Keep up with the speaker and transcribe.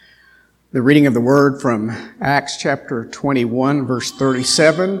The reading of the word from Acts chapter 21, verse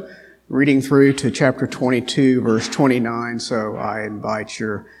 37, reading through to chapter 22, verse 29. So I invite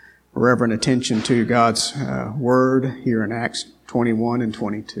your reverent attention to God's word here in Acts 21 and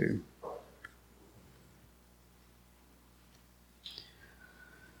 22.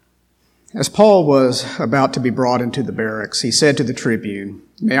 As Paul was about to be brought into the barracks, he said to the tribune,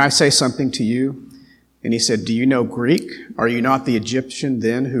 "May I say something to you?" And he said, "Do you know Greek? Are you not the Egyptian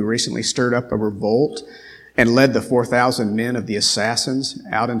then who recently stirred up a revolt and led the 4,000 men of the assassins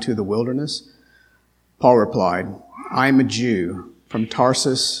out into the wilderness?" Paul replied, "I am a Jew from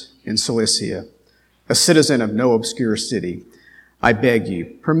Tarsus in Cilicia, a citizen of no obscure city. I beg you,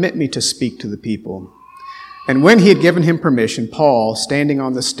 permit me to speak to the people." And when he had given him permission, Paul, standing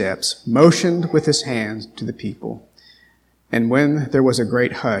on the steps, motioned with his hand to the people. And when there was a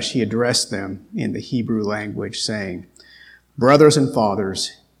great hush, he addressed them in the Hebrew language, saying, "Brothers and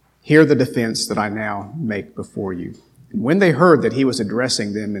fathers, hear the defense that I now make before you." And when they heard that he was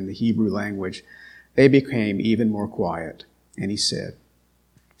addressing them in the Hebrew language, they became even more quiet. And he said,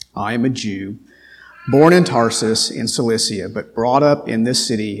 "I am a Jew, born in Tarsus in Cilicia, but brought up in this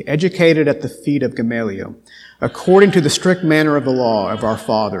city, educated at the feet of Gamaliel, according to the strict manner of the law of our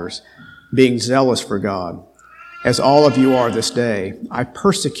fathers, being zealous for God. As all of you are this day, I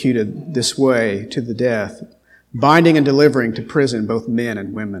persecuted this way to the death, binding and delivering to prison both men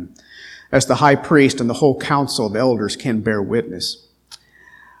and women, as the high priest and the whole council of elders can bear witness.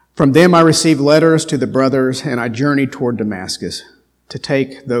 From them I received letters to the brothers, and I journeyed toward Damascus to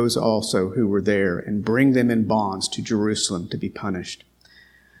take those also who were there and bring them in bonds to Jerusalem to be punished.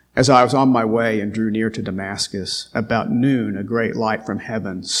 As I was on my way and drew near to Damascus, about noon a great light from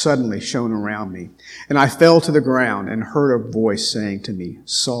heaven suddenly shone around me, and I fell to the ground and heard a voice saying to me,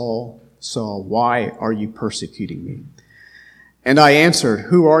 'Saul, Saul, why are you persecuting me?' And I answered,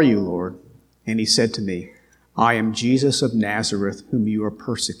 'Who are you, Lord?' And he said to me, 'I am Jesus of Nazareth, whom you are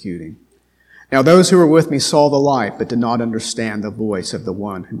persecuting.' Now those who were with me saw the light, but did not understand the voice of the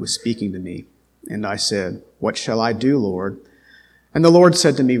one who was speaking to me. And I said, 'What shall I do, Lord?' And the Lord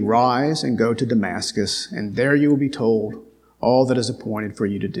said to me, 'Rise and go to Damascus, and there you will be told all that is appointed for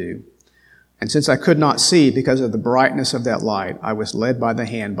you to do.' And since I could not see because of the brightness of that light, I was led by the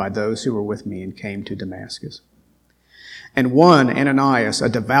hand by those who were with me and came to Damascus. And one, Ananias, a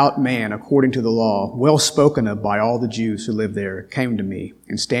devout man according to the law, well spoken of by all the Jews who lived there, came to me,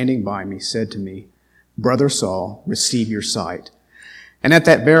 and standing by me said to me, 'Brother Saul, receive your sight.' And at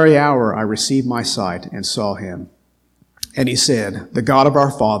that very hour I received my sight and saw him. And he said, 'The God of our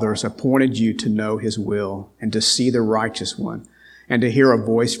fathers appointed you to know his will and to see the righteous one and to hear a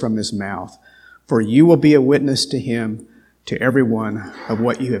voice from his mouth. For you will be a witness to him, to everyone, of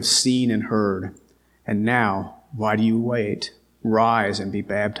what you have seen and heard. And now, why do you wait? Rise and be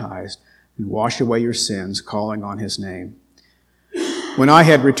baptized and wash away your sins, calling on his name.' When I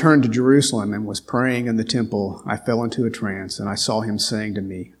had returned to Jerusalem and was praying in the temple, I fell into a trance, and I saw him saying to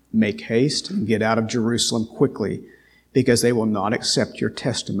me, 'Make haste and get out of Jerusalem quickly, because they will not accept your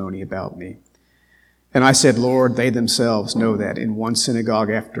testimony about me.' And I said, 'Lord, they themselves know that in one synagogue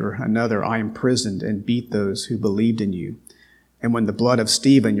after another I imprisoned and beat those who believed in you. And when the blood of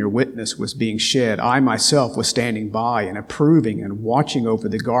Stephen, your witness, was being shed, I myself was standing by and approving and watching over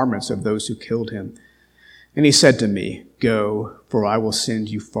the garments of those who killed him.' And he said to me, 'Go, for I will send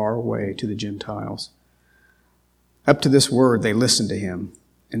you far away to the Gentiles.' Up to this word they listened to him.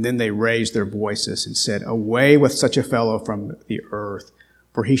 And then they raised their voices and said, 'Away with such a fellow from the earth,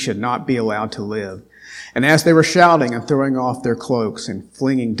 for he should not be allowed to live.' And as they were shouting and throwing off their cloaks and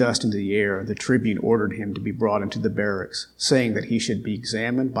flinging dust into the air, the tribune ordered him to be brought into the barracks, saying that he should be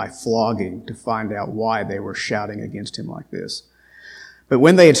examined by flogging to find out why they were shouting against him like this. But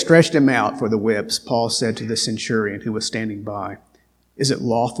when they had stretched him out for the whips, Paul said to the centurion who was standing by, 'Is it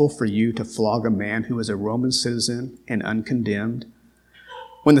lawful for you to flog a man who is a Roman citizen and uncondemned?'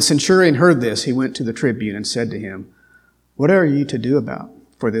 When the centurion heard this, he went to the tribune and said to him, 'What are you to do about?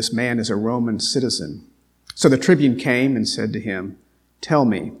 For this man is a Roman citizen.' So the tribune came and said to him, 'Tell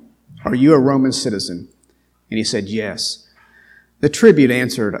me, are you a Roman citizen?' And he said, 'Yes.' The tribune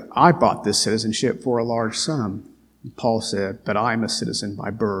answered, 'I bought this citizenship for a large sum.' And Paul said, 'But I am a citizen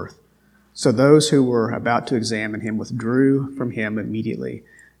by birth.' So those who were about to examine him withdrew from him immediately.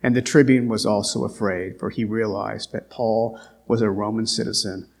 And the tribune was also afraid, for he realized that Paul was a Roman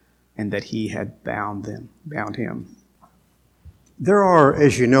citizen and that he had bound him. There are,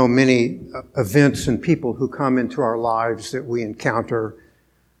 as you know, many events and people who come into our lives that we encounter.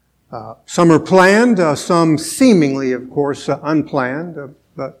 Some are planned, some seemingly, of course, unplanned,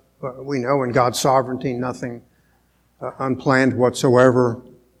 but we know in God's sovereignty nothing unplanned whatsoever.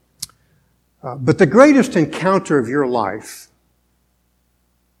 But the greatest encounter of your life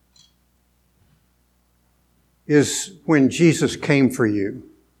is when Jesus came for you.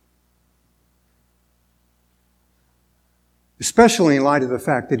 Especially in light of the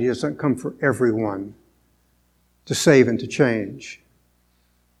fact that He doesn't come for everyone to save and to change.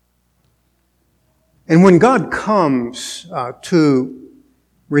 And when God comes to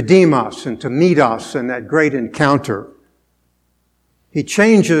redeem us and to meet us in that great encounter, He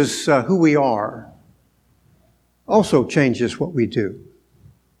changes who we are, also changes what we do.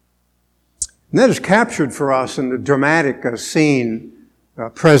 And that is captured for us in the dramatic scene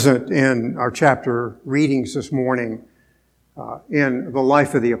present in our chapter readings this morning in the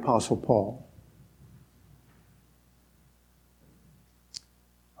life of the Apostle Paul.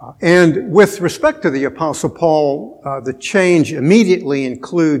 And with respect to the Apostle Paul, the change immediately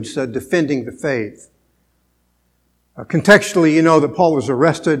includes defending the faith. Contextually, you know that Paul was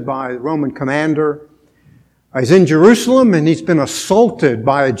arrested by the Roman commander. He's in Jerusalem and he's been assaulted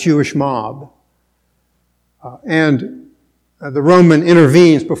by a Jewish mob. And the Roman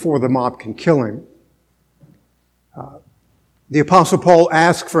intervenes before the mob can kill him. The Apostle Paul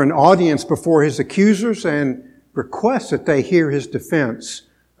asks for an audience before his accusers and requests that they hear his defense,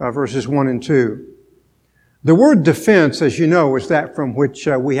 verses 1 and 2. The word defense, as you know, is that from which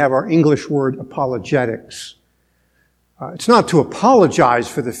we have our English word apologetics. It's not to apologize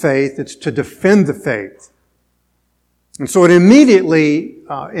for the faith, it's to defend the faith. And so it immediately,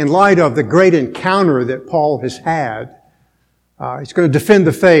 in light of the great encounter that Paul has had, he's going to defend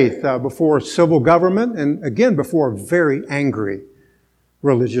the faith before civil government and again before a very angry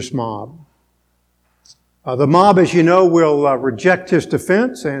religious mob. The mob, as you know, will reject his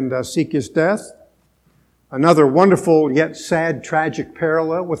defense and seek his death. Another wonderful yet sad, tragic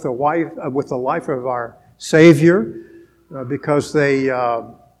parallel with the life of our Savior, because they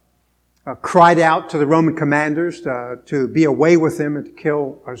cried out to the Roman commanders to be away with them and to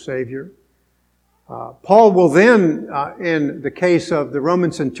kill our Savior. Paul will then, in the case of the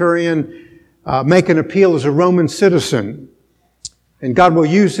Roman centurion, make an appeal as a Roman citizen. And God will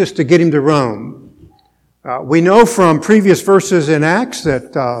use this to get him to Rome. We know from previous verses in Acts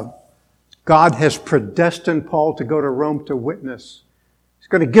that God has predestined Paul to go to Rome to witness. He's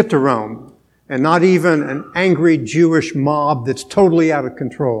going to get to Rome, and not even an angry Jewish mob that's totally out of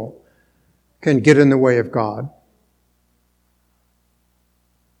control can get in the way of God.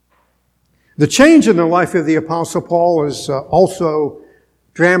 The change in the life of the Apostle Paul is also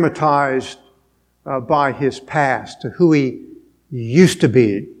dramatized by his past, who he used to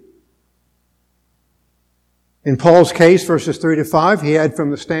be. In Paul's case, verses 3 to 5, he had,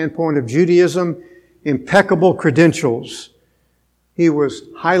 from the standpoint of Judaism, impeccable credentials. He was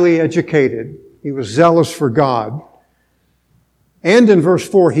highly educated. He was zealous for God. And in verse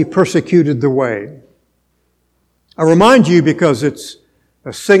 4, he persecuted the way. I remind you, because it's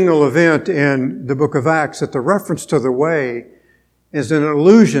a signal event in the book of Acts, that the reference to the way is an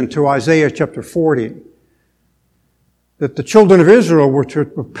allusion to Isaiah chapter 40. That the children of Israel were to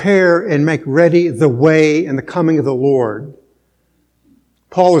prepare and make ready the way and the coming of the Lord.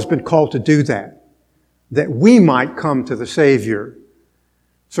 Paul has been called to do that we might come to the Savior.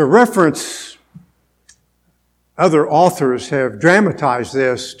 So other authors have dramatized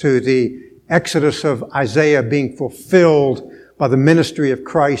this to the exodus of Isaiah being fulfilled by the ministry of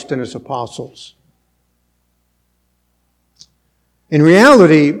Christ and His apostles. In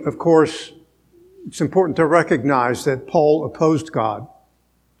reality, of course, it's important to recognize that Paul opposed God.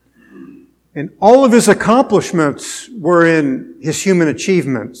 And all of his accomplishments were in his human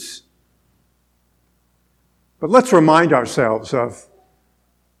achievements. But let's remind ourselves of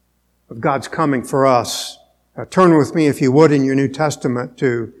God's coming for us. Turn with me, if you would, in your New Testament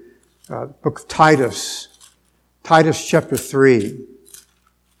to the book of Titus. Titus chapter 3.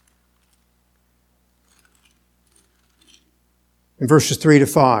 In verses 3 to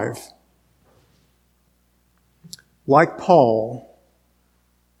 5. Like Paul,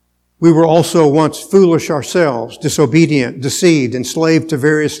 we were also once foolish ourselves, disobedient, deceived, enslaved to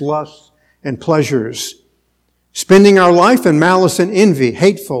various lusts and pleasures, spending our life in malice and envy,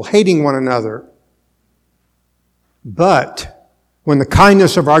 hateful, hating one another. But when the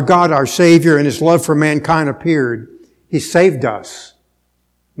kindness of our God, our Savior, and His love for mankind appeared, He saved us,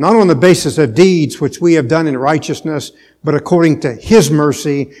 not on the basis of deeds which we have done in righteousness, but according to His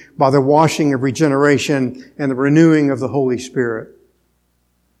mercy by the washing of regeneration and the renewing of the Holy Spirit.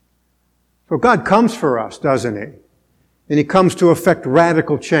 So God comes for us, doesn't He? And He comes to effect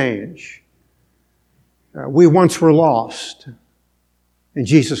radical change. We once were lost, and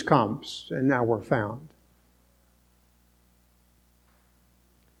Jesus comes, and now we're found.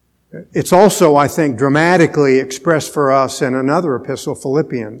 It's also, I think, dramatically expressed for us in another epistle,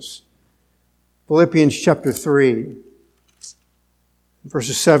 Philippians. Philippians chapter 3,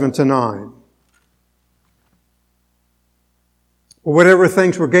 verses 7 to 9. Whatever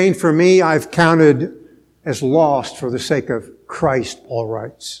things were gained for me, I've counted as lost for the sake of Christ, Paul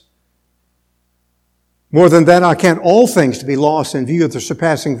writes. More than that, I count all things to be lost in view of the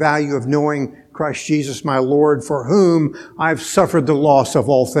surpassing value of knowing Christ Jesus my Lord, for whom I've suffered the loss of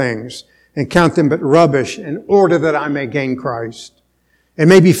all things, and count them but rubbish, in order that I may gain Christ, and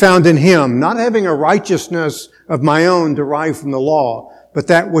may be found in Him, not having a righteousness of my own derived from the law, but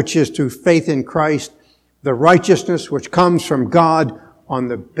that which is through faith in Christ, the righteousness which comes from God on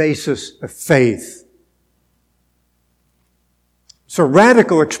the basis of faith. It's a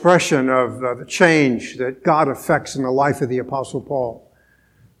radical expression of the change that God effects in the life of the Apostle Paul.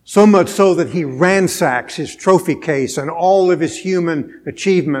 So much so that he ransacks his trophy case and all of his human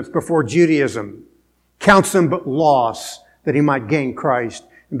achievements before Judaism, counts them but loss, that he might gain Christ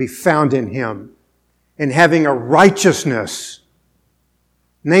and be found in Him, and having a righteousness,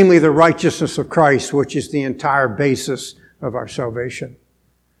 namely the righteousness of Christ, which is the entire basis of our salvation.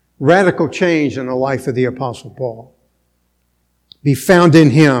 Radical change in the life of the Apostle Paul. Be found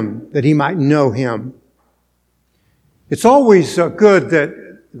in Him, that he might know Him. It's always good that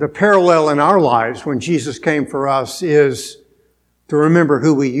the parallel in our lives when Jesus came for us is to remember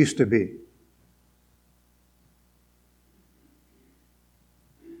who we used to be.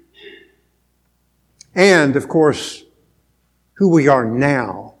 And, of course, who we are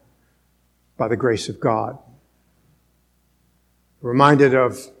now by the grace of God. Reminded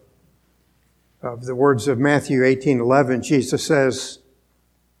of the words of Matthew 18:11, Jesus says,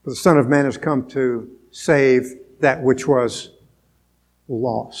 "For the Son of Man has come to save that which was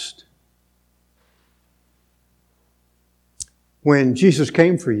lost." When Jesus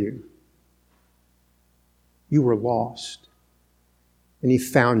came for you, you were lost, and He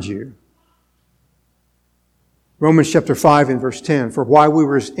found you. Romans chapter 5 and verse 10, "For while we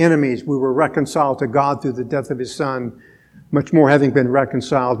were His enemies, we were reconciled to God through the death of His Son. Much more, having been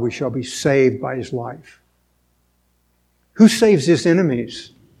reconciled, we shall be saved by His life." Who saves His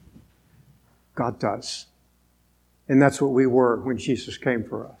enemies? God does. And that's what we were when Jesus came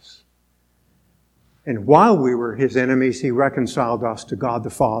for us. And while we were His enemies, He reconciled us to God the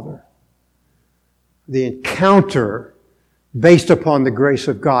Father. The encounter based upon the grace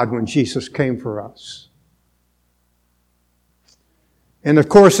of God when Jesus came for us. And of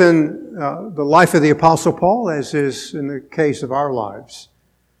course, in the life of the Apostle Paul, as is in the case of our lives,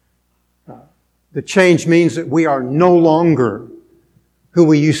 the change means that we are no longer who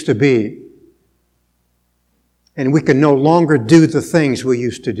we used to be. And we can no longer do the things we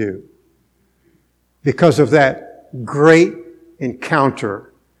used to do because of that great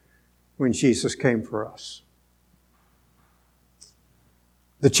encounter when Jesus came for us.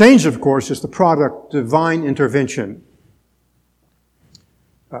 The change, of course, is the product of divine intervention.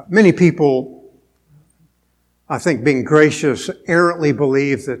 Many people, I think, being gracious, errantly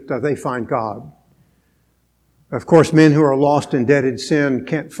believe that they find God. Of course, men who are lost and dead in sin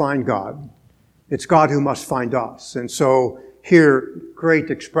can't find God. It's God who must find us. And so here, great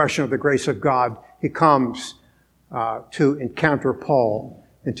expression of the grace of God, He comes to encounter Paul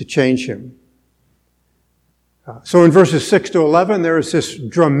and to change him. So in verses 6 to 11, there is this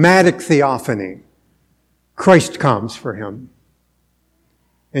dramatic theophany. Christ comes for him.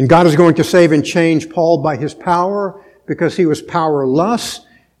 And God is going to save and change Paul by His power, because he was powerless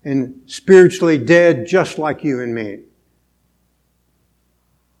and spiritually dead just like you and me.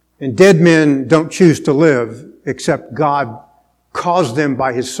 And dead men don't choose to live, except God caused them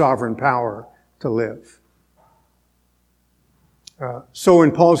by His sovereign power to live. So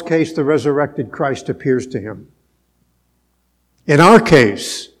in Paul's case, the resurrected Christ appears to him. In our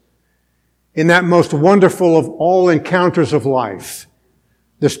case, in that most wonderful of all encounters of life,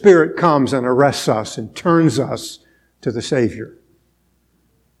 the Spirit comes and arrests us and turns us to the Savior.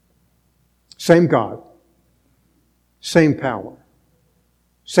 Same God, same power,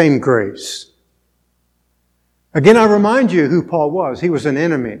 same grace. Again, I remind you who Paul was. He was an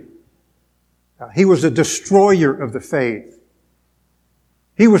enemy. He was a destroyer of the faith.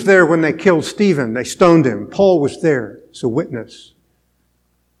 He was there when they killed Stephen. They stoned him. Paul was there as a witness.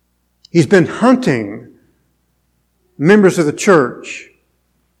 He's been hunting members of the church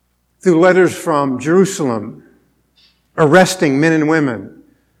through letters from Jerusalem, arresting men and women,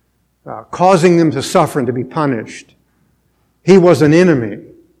 causing them to suffer and to be punished. He was an enemy,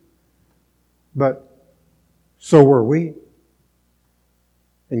 but so were we.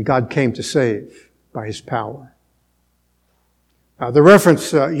 And God came to save by His power. The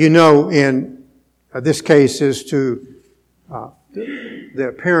reference, in this case is to the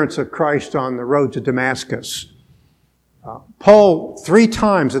appearance of Christ on the road to Damascus. Paul, 3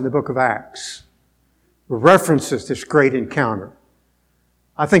 times in the book of Acts, references this great encounter.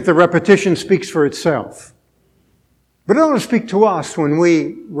 I think the repetition speaks for itself. But it ought to speak to us when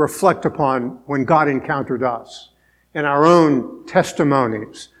we reflect upon when God encountered us and our own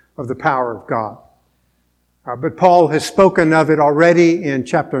testimonies of the power of God. But Paul has spoken of it already in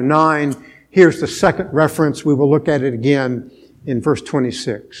chapter 9. Here's the second reference. We will look at it again in verse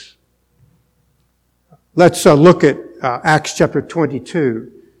 26. Let's look at Acts chapter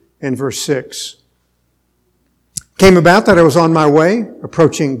 22 and verse 6. Came about that I was on my way,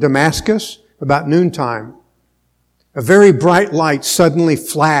 approaching Damascus, about noontime. A very bright light suddenly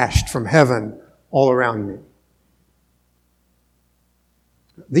flashed from heaven all around me.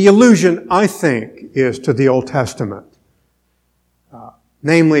 The allusion, I think, is to the Old Testament,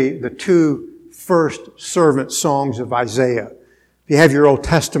 namely the 2 first servant songs of Isaiah. If you have your Old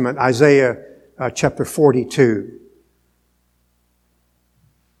Testament, Isaiah chapter 42.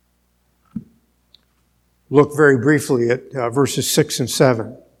 Look very briefly at verses 6 and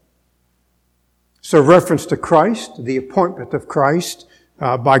 7. So reference to Christ, the appointment of Christ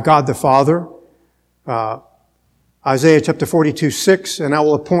by God the Father. Isaiah chapter 42, 6, and I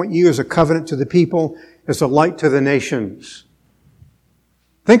will appoint you as a covenant to the people, as a light to the nations.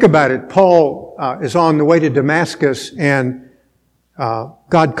 Think about it. Paul is on the way to Damascus, and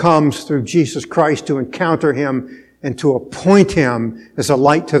God comes through Jesus Christ to encounter him and to appoint him as a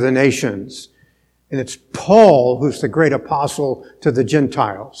light to the nations. And it's Paul who's the great apostle to the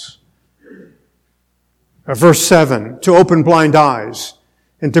Gentiles. Verse 7, to open blind eyes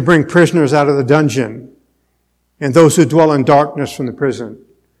and to bring prisoners out of the dungeon and those who dwell in darkness from the prison.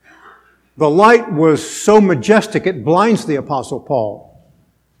 The light was so majestic it blinds the apostle Paul.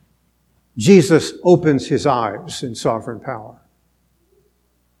 Jesus opens his eyes in sovereign power.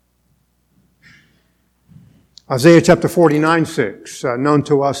 Isaiah chapter 49, 6, known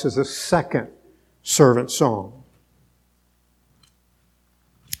to us as the second servant song.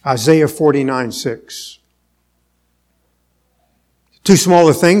 Isaiah 49, 6. Too small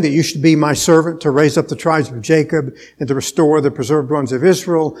a thing that you should be my servant to raise up the tribes of Jacob and to restore the preserved ones of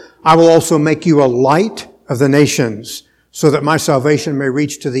Israel. I will also make you a light of the nations so that my salvation may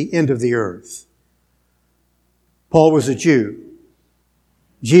reach to the end of the earth. Paul was a Jew.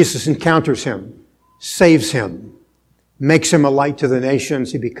 Jesus encounters him, saves him, makes him a light to the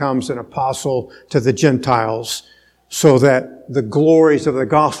nations. He becomes an apostle to the Gentiles so that the glories of the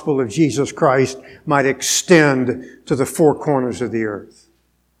gospel of Jesus Christ might extend to the 4 corners of the earth.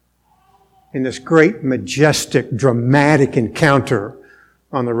 In this great, majestic, dramatic encounter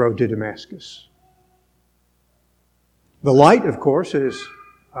on the road to Damascus. The light, of course, is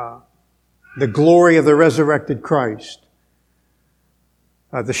the glory of the resurrected Christ.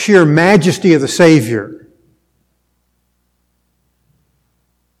 The sheer majesty of the Savior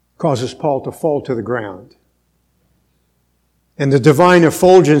causes Paul to fall to the ground. And the divine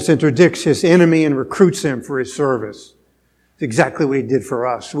effulgence interdicts his enemy and recruits him for his service. It's exactly what he did for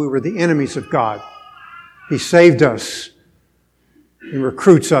us. We were the enemies of God. He saved us and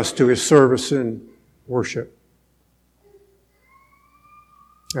recruits us to his service and worship.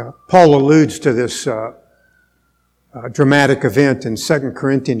 Paul alludes to this dramatic event in 2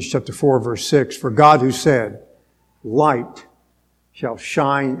 Corinthians chapter 4, verse 6. For God who said, light shall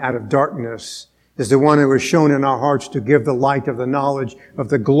shine out of darkness, is the one who has shown in our hearts to give the light of the knowledge of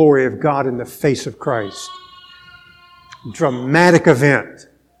the glory of God in the face of Christ. Dramatic event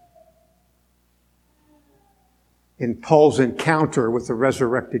in Paul's encounter with the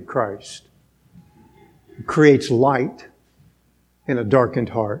resurrected Christ. It creates light in a darkened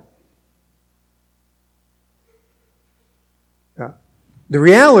heart. The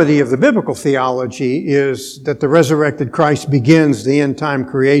reality of the biblical theology is that the resurrected Christ begins the end-time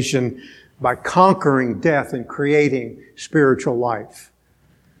creation by conquering death and creating spiritual life.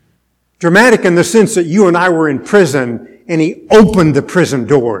 Dramatic in the sense that you and I were in prison and he opened the prison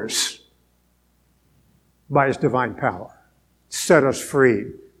doors by his divine power, set us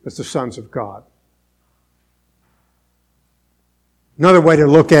free as the sons of God. Another way to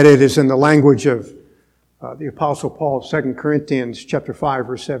look at it is in the language of the Apostle Paul, 2 Corinthians chapter 5,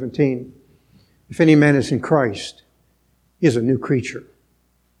 verse 17. If any man is in Christ, he is a new creature.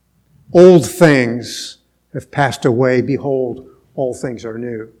 Old things have passed away. Behold, all things are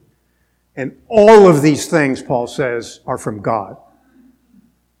new. And all of these things, Paul says, are from God.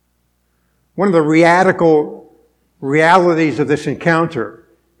 One of the radical realities of this encounter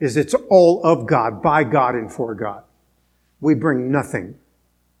is it's all of God, by God, and for God. we bring nothing.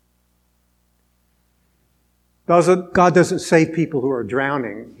 God doesn't save people who are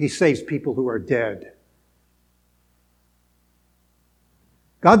drowning. He saves people who are dead.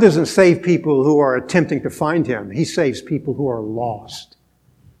 God doesn't save people who are attempting to find Him. He saves people who are lost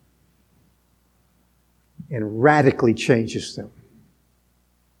and radically changes them.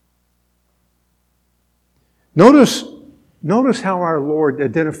 Notice how our Lord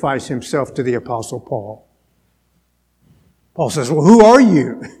identifies Himself to the Apostle Paul. Paul says, well, who are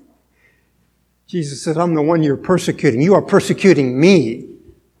you? Jesus says, I'm the one you're persecuting. You are persecuting me.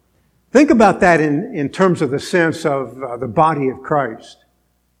 Think about that in terms of the sense of the body of Christ.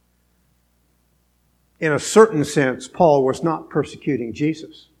 In a certain sense, Paul was not persecuting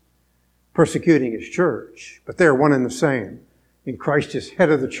Jesus, persecuting His church, but they're one and the same. And Christ is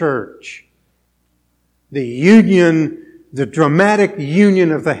head of the church. The union, the dramatic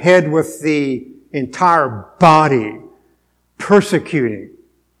union of the head with the entire body, persecuting.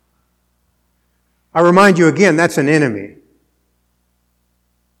 I remind you again, that's an enemy.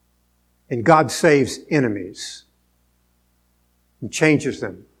 And God saves enemies and changes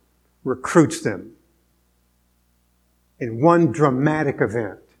them, recruits them in one dramatic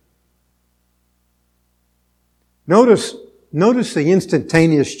event. Notice the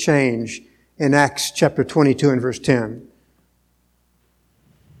instantaneous change in Acts chapter 22 and verse 10.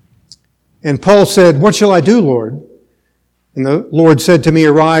 And Paul said, what shall I do, Lord? And the Lord said to me,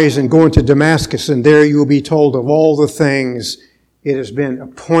 arise and go into Damascus, and there you will be told of all the things it has been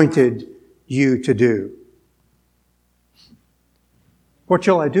appointed you to do. What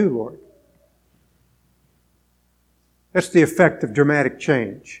shall I do, Lord? That's the effect of dramatic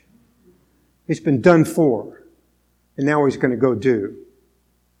change. He's been done for, and now He's going to go do.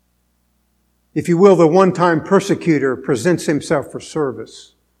 If you will, the one-time persecutor presents himself for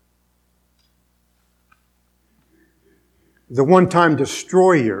service. The one-time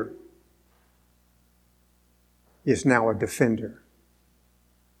destroyer is now a defender.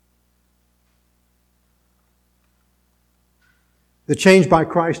 The change by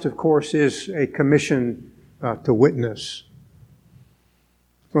Christ, of course, is a commission to witness.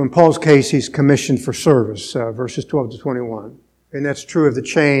 So in Paul's case, he's commissioned for service, verses 12 to 21. And that's true of the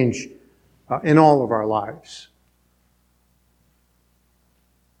change in all of our lives.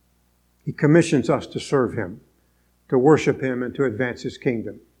 He commissions us to serve Him, to worship Him, and to advance His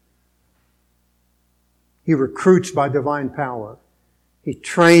kingdom. He recruits by divine power. He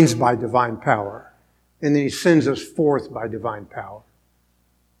trains by divine power. And then He sends us forth by divine power.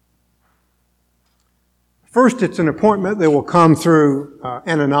 First, it's an appointment that will come through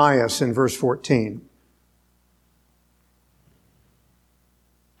Ananias in verse 14.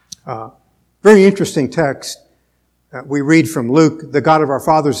 Very interesting text. We read from Luke, the God of our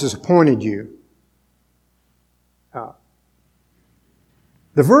fathers has appointed you.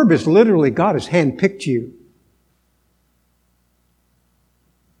 The verb is literally, God has handpicked you.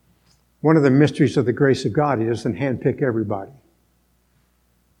 One of the mysteries of the grace of God, He doesn't handpick everybody.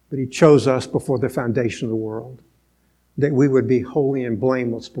 But He chose us before the foundation of the world, that we would be holy and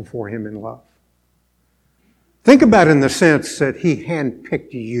blameless before Him in love. Think about it in the sense that He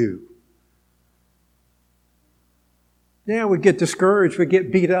handpicked you. Yeah, we get discouraged, we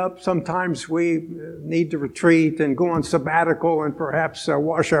get beat up. Sometimes we need to retreat and go on sabbatical and perhaps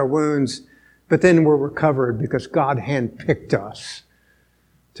wash our wounds. But then we're recovered because God handpicked us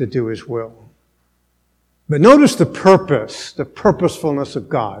to do His will. But notice the purpose, the purposefulness of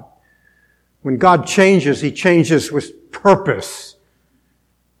God. When God changes, He changes with purpose.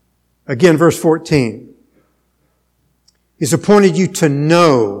 Again, verse 14. He's appointed you to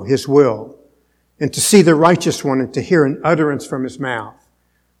know His will, and to see the righteous one, and to hear an utterance from His mouth.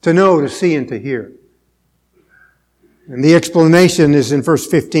 To know, to see, and to hear. And the explanation is in verse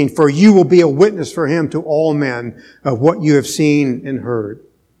 15. For you will be a witness for Him to all men of what you have seen and heard.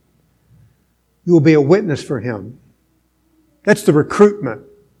 You will be a witness for Him. That's the recruitment.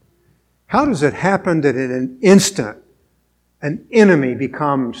 How does it happen that in an instant an enemy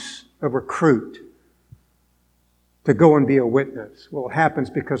becomes a recruit to go and be a witness? Well, it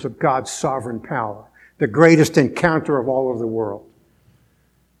happens because of God's sovereign power, the greatest encounter of all of the world.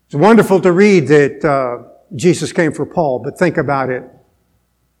 It's wonderful to read that Jesus came for Paul, but think about it.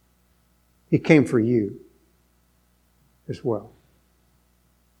 He came for you as well.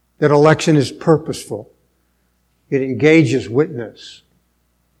 That election is purposeful. It engages witness.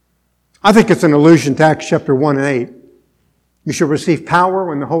 I think it's an allusion to Acts chapter 1 and 8. You shall receive power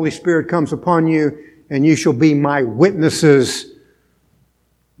when the Holy Spirit comes upon you, and you shall be my witnesses,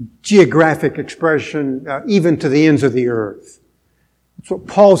 geographic expression, even to the ends of the earth. That's what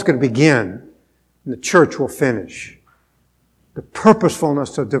Paul's going to begin, and the church will finish. the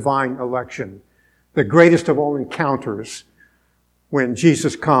purposefulness of divine election, the greatest of all encounters when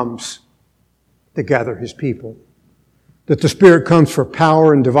Jesus comes to gather His people. That the Spirit comes for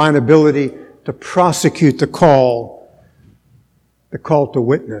power and divine ability to prosecute the call to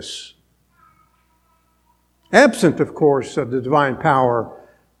witness. Absent, of course, of the divine power,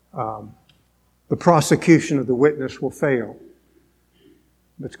 the prosecution of the witness will fail.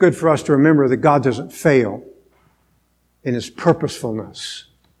 It's good for us to remember that God doesn't fail in His purposefulness.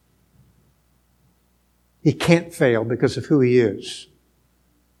 He can't fail because of who He is.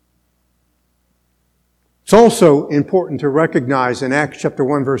 It's also important to recognize in Acts chapter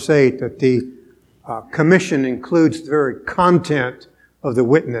 1 verse 8 that the commission includes the very content of the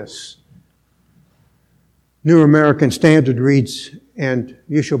witness. New American Standard reads, "And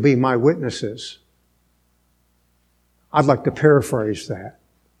you shall be my witnesses." I'd like to paraphrase that.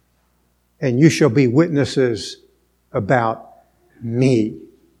 "And you shall be witnesses about me."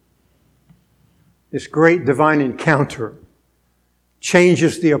 This great divine encounter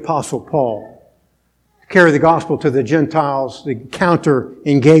changes the Apostle Paul. To carry the gospel to the Gentiles, the encounter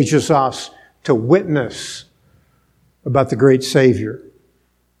engages us to witness about the great Savior.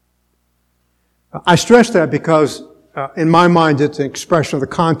 I stress that because, in my mind, it's an expression of the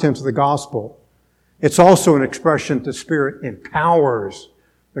content of the gospel. It's also an expression that the Spirit empowers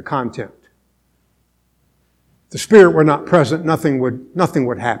the content. If the Spirit were not present, nothing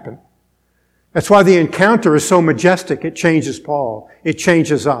would happen. That's why the encounter is so majestic. It changes Paul. It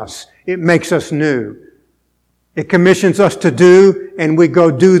changes us. It makes us new. It commissions us to do, and we go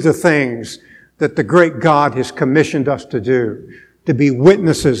do the things that the great God has commissioned us to do. To be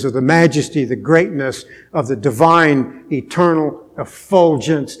witnesses of the majesty, the greatness of the divine, eternal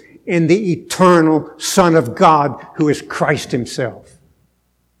effulgence in the eternal Son of God, who is Christ Himself.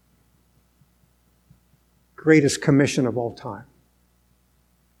 Greatest commission of all time.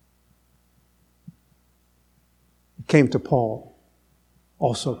 It came to Paul,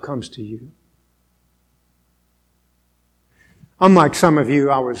 also comes to you. Unlike some of you,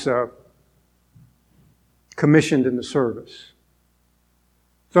 I was commissioned in the service.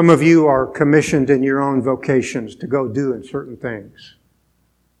 Some of you are commissioned in your own vocations to go do in certain things.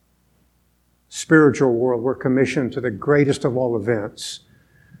 Spiritual world, we're commissioned to the greatest of all events,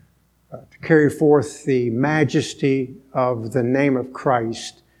 to carry forth the majesty of the name of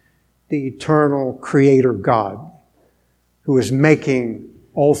Christ, the eternal Creator God, who is making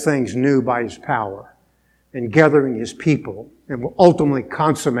all things new by His power and gathering His people, and will ultimately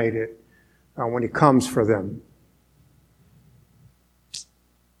consummate it when He comes for them.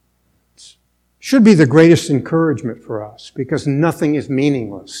 Should be the greatest encouragement for us, because nothing is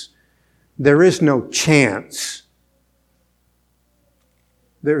meaningless. There is no chance.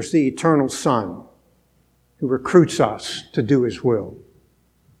 There's the eternal Son who recruits us to do His will.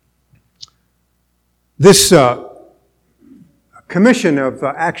 This commission of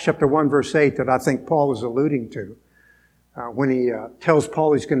Acts chapter 1 verse 8 that I think Paul is alluding to, when he tells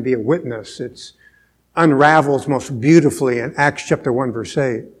Paul he's going to be a witness, it unravels most beautifully in Acts chapter 1 verse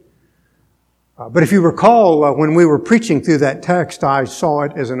 8. But if you recall, when we were preaching through that text, I saw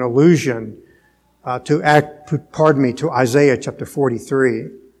it as an allusion to Isaiah chapter 43.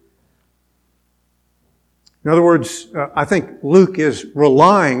 In other words, I think Luke is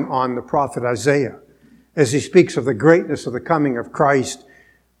relying on the prophet Isaiah as he speaks of the greatness of the coming of Christ,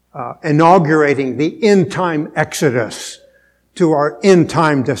 inaugurating the end-time exodus to our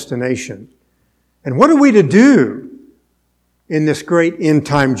end-time destination. And what are we to do in this great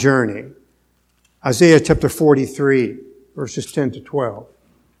end-time journey? Isaiah chapter 43, verses 10 to 12.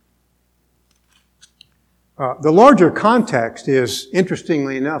 The larger context is,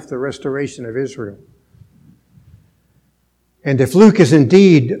 interestingly enough, the restoration of Israel. And if Luke is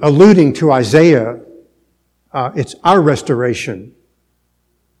indeed alluding to Isaiah, it's our restoration.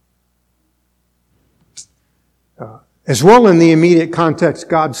 As well, in the immediate context,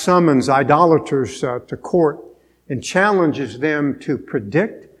 God summons idolaters to court and challenges them to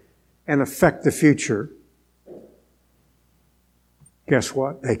predict and affect the future. Guess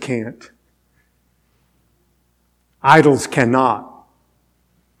what? They can't. Idols cannot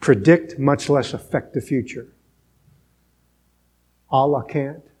predict, much less affect the future. Allah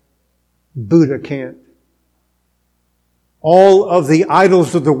can't. Buddha can't. All of the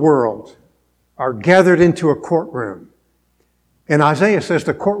idols of the world are gathered into a courtroom. And Isaiah says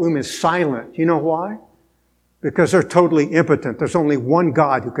the courtroom is silent. You know why? Because they're totally impotent. There's only one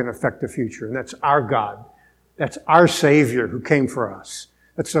God who can affect the future, and that's our God. That's our Savior who came for us.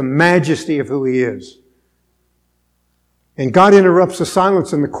 That's the majesty of who He is. And God interrupts the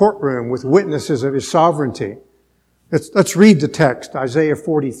silence in the courtroom with witnesses of His sovereignty. Let's read the text, Isaiah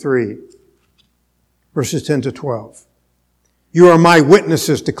 43, verses 10 to 12. You are my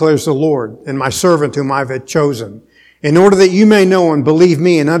witnesses, declares the Lord, and my servant whom I have chosen, in order that you may know and believe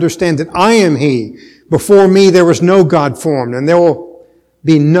me and understand that I am He. Before me there was no God formed, and there will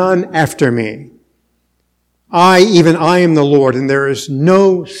be none after me. Even I am the Lord, and there is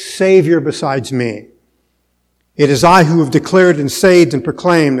no Savior besides me. It is I who have declared and saved and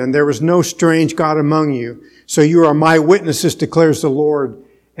proclaimed, and there is no strange God among you. So you are my witnesses, declares the Lord,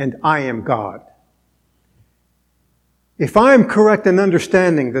 and I am God. If I am correct in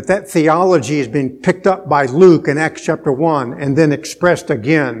understanding that theology has been picked up by Luke in Acts chapter 1 and then expressed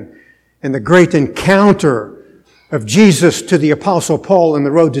again in the great encounter of Jesus to the Apostle Paul on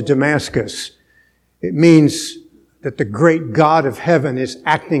the road to Damascus, it means that the great God of heaven is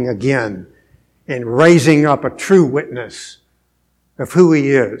acting again and raising up a true witness of who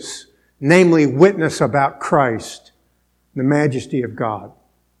He is, namely witness about Christ, the majesty of God.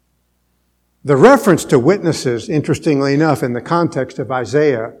 The reference to witnesses, interestingly enough, in the context of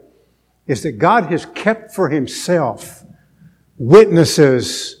Isaiah, is that God has kept for Himself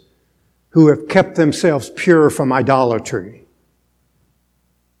witnesses who have kept themselves pure from idolatry.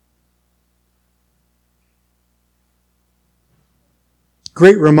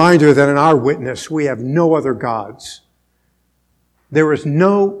 Great reminder that in our witness we have no other gods. There is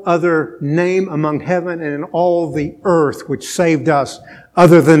no other name among heaven and in all the earth which saved us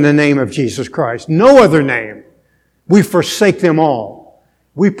other than the name of Jesus Christ. No other name. We forsake them all.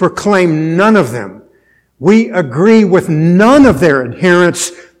 We proclaim none of them. We agree with none of their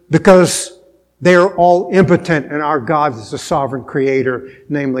adherents because they are all impotent and our God is the sovereign creator,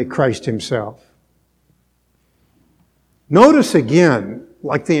 namely Christ Himself. Notice again,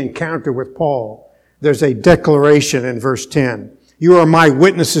 like the encounter with Paul, there's a declaration in verse 10. You are my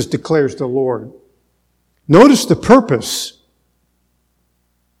witnesses, declares the Lord. Notice the purpose.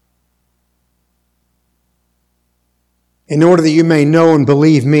 In order that you may know and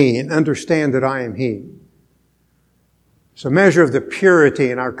believe me and understand that I am He. It's a measure of the purity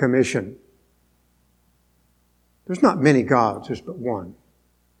in our commission. There's not many gods, there's but one.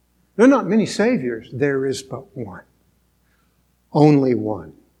 There are not many saviors, there is but one. Only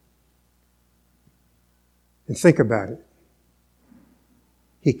one. And think about it.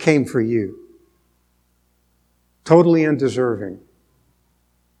 He came for you. Totally undeserving.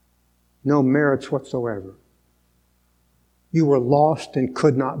 No merits whatsoever. You were lost and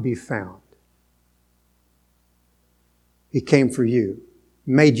could not be found. He came for you,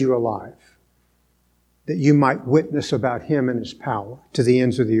 made you alive, that you might witness about Him and His power to the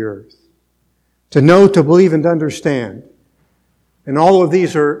ends of the earth. To know, to believe, and to understand. And all of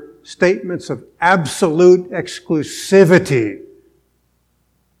these are statements of absolute exclusivity.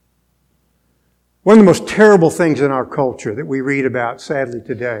 One of the most terrible things in our culture that we read about, sadly,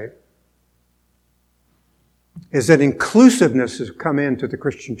 today, is that inclusiveness has come into the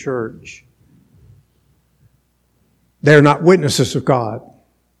Christian church. They're not witnesses of God.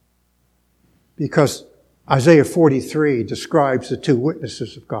 Because Isaiah 43 describes the two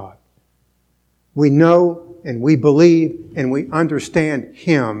witnesses of God. We know and we believe and we understand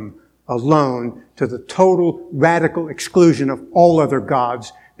Him alone to the total radical exclusion of all other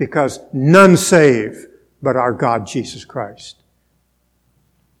gods, because none save but our God, Jesus Christ.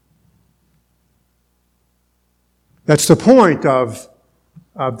 That's the point of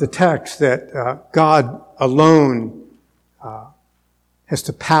the text, that God alone has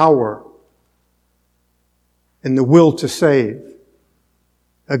the power and the will to save.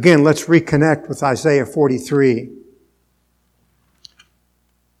 Again, let's reconnect with Isaiah 43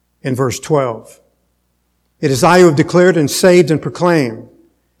 in verse 12. It is I who have declared and saved and proclaimed,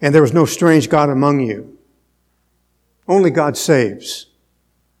 and there is no strange God among you. Only God saves.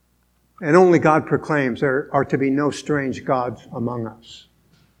 And only God proclaims there are to be no strange gods among us.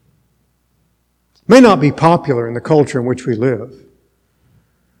 It may not be popular in the culture in which we live,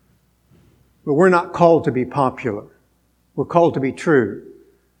 but we're not called to be popular. We're called to be true.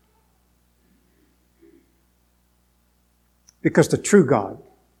 Because the true God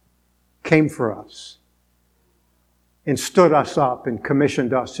came for us and stood us up and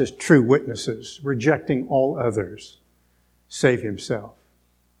commissioned us as true witnesses, rejecting all others save Himself.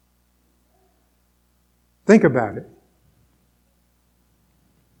 Think about it.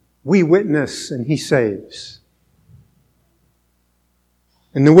 We witness and He saves.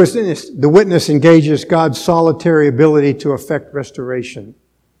 And the witness engages God's solitary ability to effect restoration.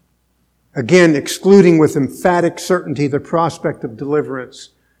 Again, excluding with emphatic certainty the prospect of deliverance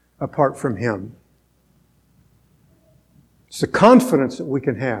apart from Him. It's the confidence that we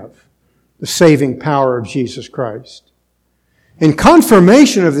can have the saving power of Jesus Christ. And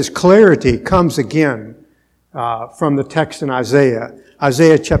confirmation of this clarity comes again from the text in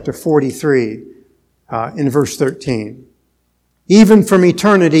Isaiah chapter 43, in verse 13. Even from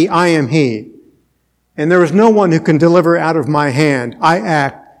eternity I am He, and there is no one who can deliver out of my hand. I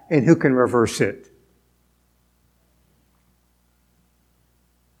act, and who can reverse it?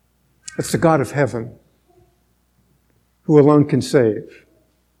 It's the God of heaven who alone can save,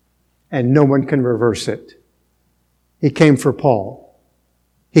 and no one can reverse it. He came for Paul.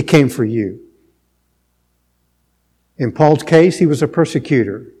 He came for you. In Paul's case, he was a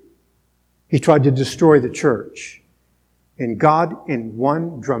persecutor. He tried to destroy the church. And God, in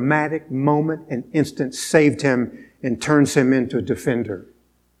one dramatic moment and instant, saved him and turns him into a defender.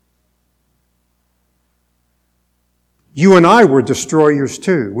 You and I were destroyers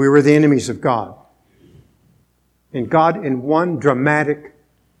too. We were the enemies of God. And God, in one dramatic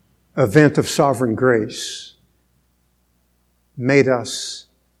event of sovereign grace, made us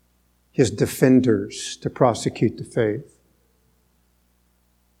His defenders to prosecute the faith.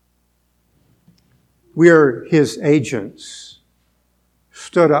 We are His agents,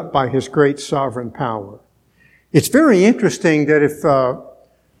 stood up by His great sovereign power. It's very interesting that if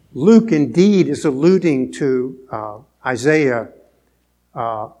Luke indeed is alluding to Isaiah,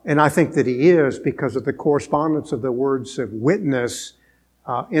 and I think that he is because of the correspondence of the words of witness,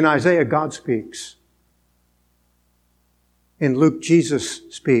 in Isaiah God speaks. In Luke, Jesus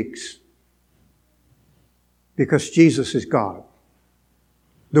speaks, because Jesus is God,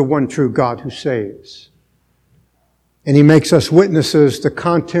 the one true God who saves. And He makes us witnesses to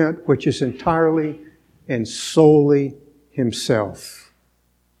content which is entirely and solely Himself.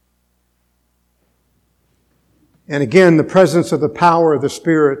 And again, the presence of the power of the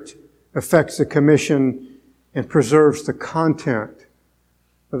Spirit affects the commission and preserves the content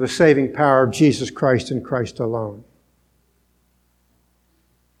of the saving power of Jesus Christ and Christ alone.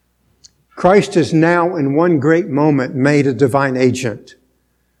 Christ is now, in one great moment, made a divine agent.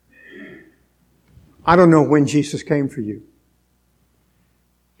 I don't know when Jesus came for you.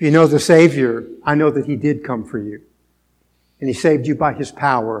 If you know the Savior, I know that He did come for you. And He saved you by His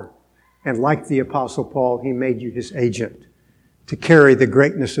power. And like the Apostle Paul, He made you His agent to carry the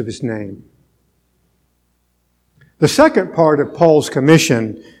greatness of His name. The second part of Paul's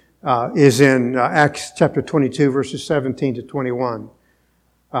commission is in Acts chapter 22, verses 17 to 21.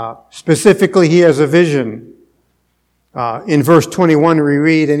 Specifically, he has a vision. In verse 21 we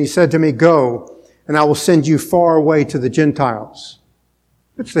read, "And He said to me, Go, and I will send you far away to the Gentiles."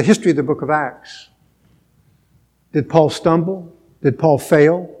 It's the history of the book of Acts. Did Paul stumble? Did Paul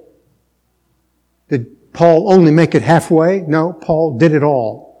fail? Did Paul only make it halfway? No, Paul did it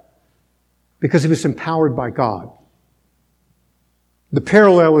all because he was empowered by God. The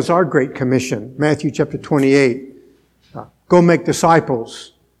parallel is our Great Commission, Matthew chapter 28. Go make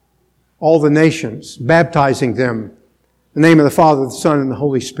disciples, all the nations, baptizing them in the name of the Father, the Son, and the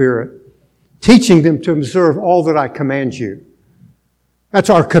Holy Spirit, teaching them to observe all that I command you. That's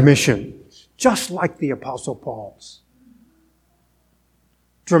our commission, just like the Apostle Paul's.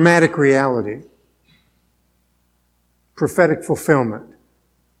 Dramatic reality. Prophetic fulfillment.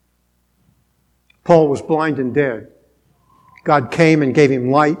 Paul was blind and dead. God came and gave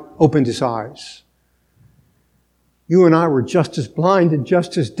him light, opened his eyes. You and I were just as blind and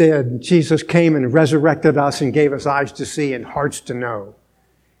just as dead. And Jesus came and resurrected us and gave us eyes to see and hearts to know,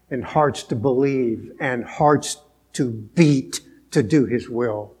 and hearts to believe, and hearts to beat to do His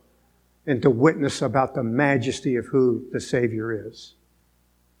will, and to witness about the majesty of who the Savior is.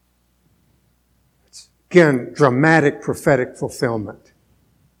 It's, again, dramatic prophetic fulfillment.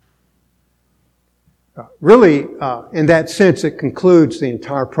 Really, in that sense, it concludes the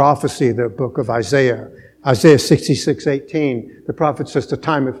entire prophecy of the book of Isaiah. Isaiah 66:18, the prophet says the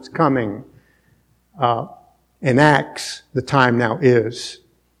time is coming. In Acts, the time now is.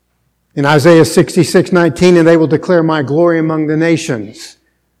 In Isaiah 66:19, "And they will declare my glory among the nations."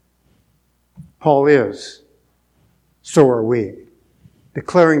 Paul is. So are we.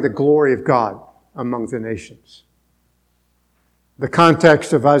 Declaring the glory of God among the nations. The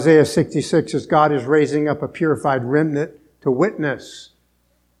context of Isaiah 66 is God is raising up a purified remnant to witness.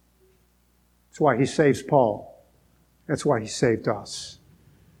 That's why He saves Paul. That's why He saved us.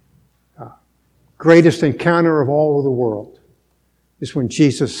 Greatest encounter of all of the world is when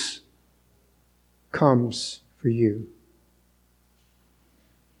Jesus comes for you.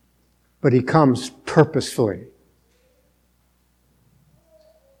 But He comes purposefully.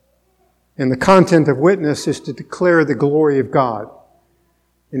 And the content of witness is to declare the glory of God.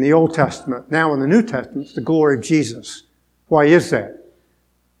 In the Old Testament, now in the New Testament, it's the glory of Jesus. Why is that?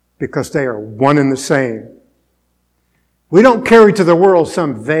 because they are one and the same. We don't carry to the world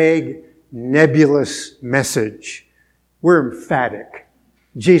some vague, nebulous message. We're emphatic.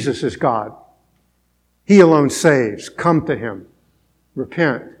 Jesus is God. He alone saves. Come to Him.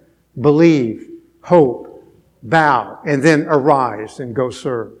 Repent. Believe. Hope. Bow. And then arise and go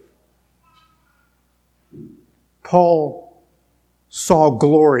serve. Paul saw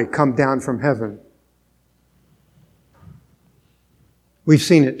glory come down from heaven. We've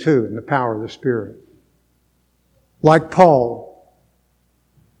seen it too in the power of the Spirit. Like Paul,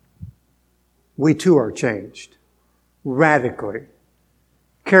 we too are changed radically,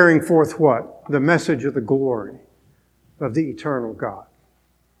 carrying forth what? The message of the glory of the eternal God.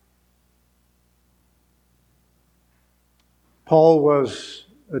 Paul was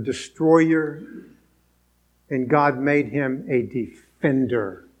a destroyer, and God made him a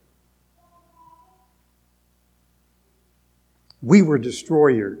defender. We were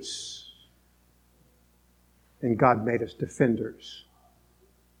destroyers, and God made us defenders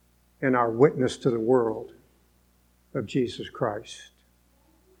in our witness to the world of Jesus Christ,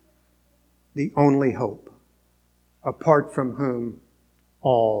 the only hope, apart from whom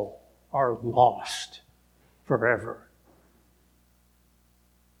all are lost forever.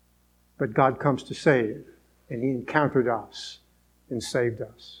 But God comes to save, and He encountered us and saved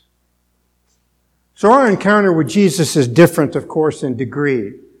us. So our encounter with Jesus is different, of course, in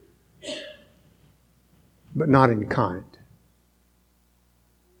degree, but not in kind.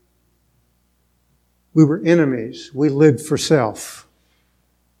 We were enemies. We lived for self.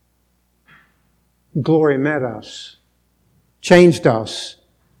 Glory met us, changed us,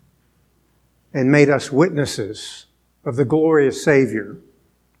 and made us witnesses of the glorious Savior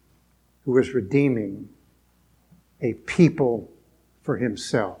who was redeeming a people for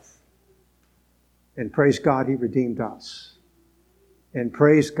Himself. And praise God, He redeemed us. And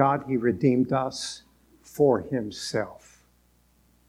praise God, He redeemed us for Himself.